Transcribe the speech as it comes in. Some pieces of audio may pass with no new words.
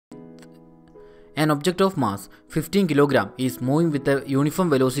An object of mass 15 kg is moving with a uniform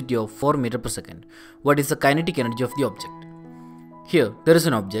velocity of 4 meters per second. What is the kinetic energy of the object? Here, there is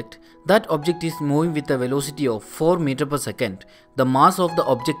an object. That object is moving with a velocity of 4 meters per second. The mass of the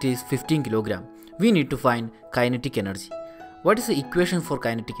object is 15 kg. We need to find kinetic energy. What is the equation for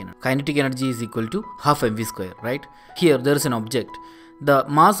kinetic energy? Kinetic energy is equal to half mv square, right? Here, there is an object. The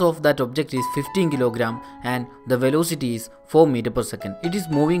mass of that object is 15 kg and the velocity is 4 meters per second. It is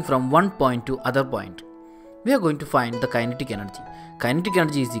moving from one point to other point. We are going to find the kinetic energy. Kinetic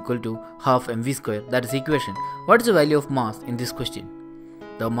energy is equal to half mv square. That is the equation. What is the value of mass in this question?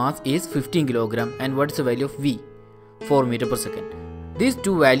 The mass is 15 kg and what is the value of v? 4 meters per second. These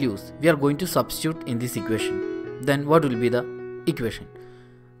two values we are going to substitute in this equation. Then what will be the equation?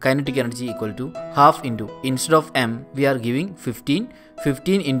 Kinetic energy equal to half into, instead of m we are giving 15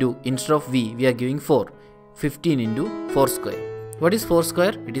 into, instead of v we are giving 4, 15 into 4 square. What is 4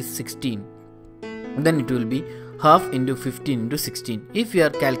 square? It is 16. Then it will be half into 15 into 16. If we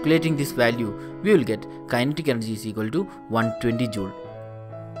are calculating this value, we will get kinetic energy is equal to 120 joule.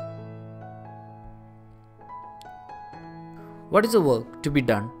 What is the work to be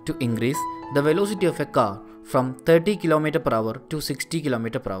done to increase the velocity of a car from 30 km per hour to 60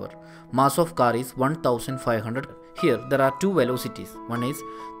 km per hour? Mass of car is 1500. Here there are two velocities. One is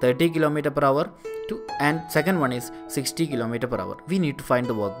 30 km per hour and second one is 60 km per hour. We need to find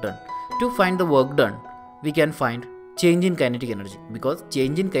the work done. To find the work done, we can find change in kinetic energy, because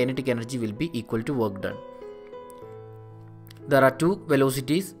change in kinetic energy will be equal to work done. There are two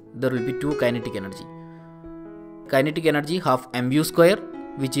velocities, there will be two kinetic energy. Kinetic energy half mv square,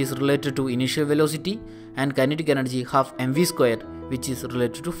 which is related to initial velocity, and kinetic energy half mv square, which is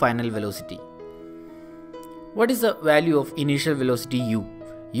related to final velocity. What is the value of initial velocity u?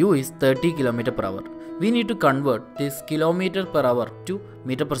 U is 30 km per hour. We need to convert this kilometer per hour to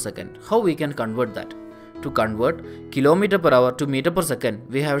meter per second. How we can convert that? To convert kilometer per hour to meter per second,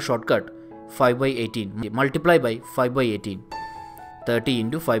 we have a shortcut 5 by 18. Multiply by 5 by 18. 30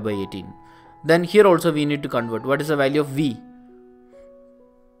 into 5 by 18. Then here also we need to convert. What is the value of v?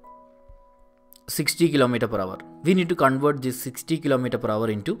 60 km per hour. We need to convert this 60 km per hour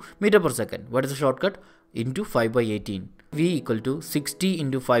into meter per second. What is the shortcut? Into 5 by 18. V equal to 60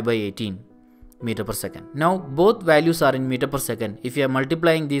 into 5 by 18 meter per second. Now both values are in meter per second. If you are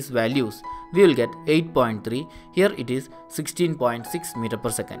multiplying these values, we will get 8.3. Here it is 16.6 meter per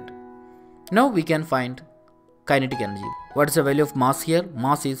second. Now we can find kinetic energy. What is the value of mass here?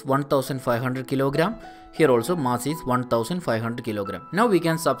 Mass is 1500 kg. Here also mass is 1500 kg. Now we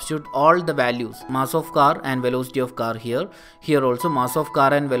can substitute all the values. Mass of car and velocity of car here. Here also mass of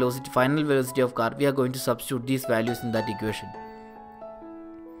car and velocity, final velocity of car. We are going to substitute these values in that equation.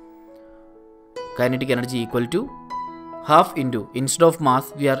 Kinetic energy equal to half into, instead of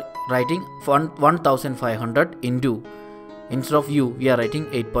mass we are writing 1500 into, instead of u we are writing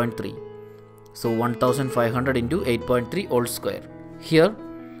 8.3. So 1500 into 8.3 whole square. Here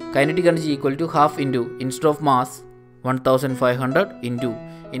kinetic energy equal to half into, instead of mass 1500 into,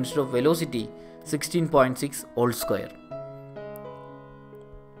 instead of velocity 16.6 whole square.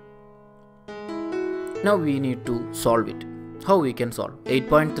 Now we need to solve it. How we can solve?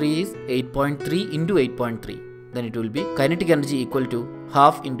 8.3 is 8.3 into 8.3. Then it will be kinetic energy equal to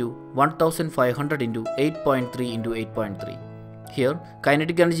half into 1500 into 8.3 into 8.3. Here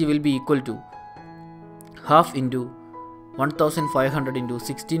kinetic energy will be equal to half into 1500 into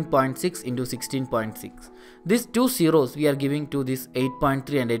 16.6 into 16.6. These two zeros we are giving to this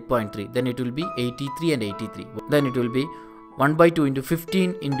 8.3 and 8.3. Then it will be 83 and 83. Then it will be 1 by 2 into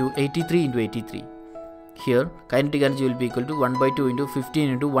 15 into 83 into 83. Here kinetic energy will be equal to 1 by 2 into 15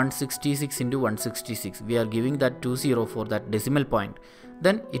 into 166 into 166. We are giving that 20 for that decimal point.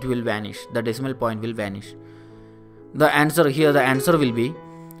 Then it will vanish. The decimal point will vanish. The answer here, the answer will be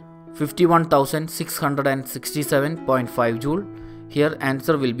 51,667.5 joule. Here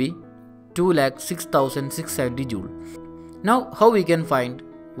answer will be 2,06,670 joule. Now how we can find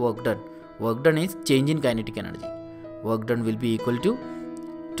work done? Work done is change in kinetic energy. Work done will be equal to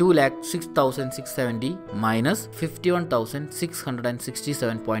 2,06,670 minus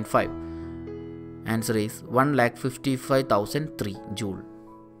 51,667.5. Answer is 1,55,003 joule.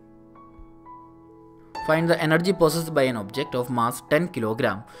 Find the energy possessed by an object of mass 10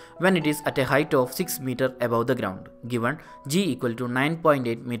 kg when it is at a height of 6 meter above the ground, given g equal to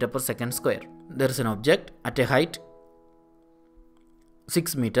 9.8 meter per second square. There is an object at a height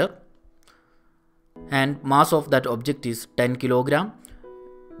 6 meter and mass of that object is 10 kg.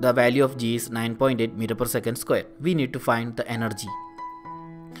 The value of g is 9.8 meter per second square. We need to find the energy.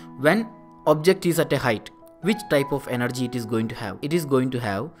 When object is at a height, which type of energy it is going to have? It is going to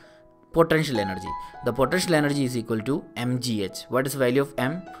have potential energy. The potential energy is equal to mgh. What is the value of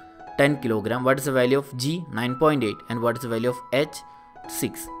m? 10 kilogram. What is the value of g? 9.8. And what is the value of h?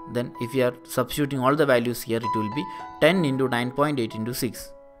 6. Then if you are substituting all the values here, it will be 10 into 9.8 into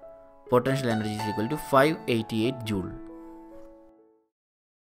 6. Potential energy is equal to 588 joule.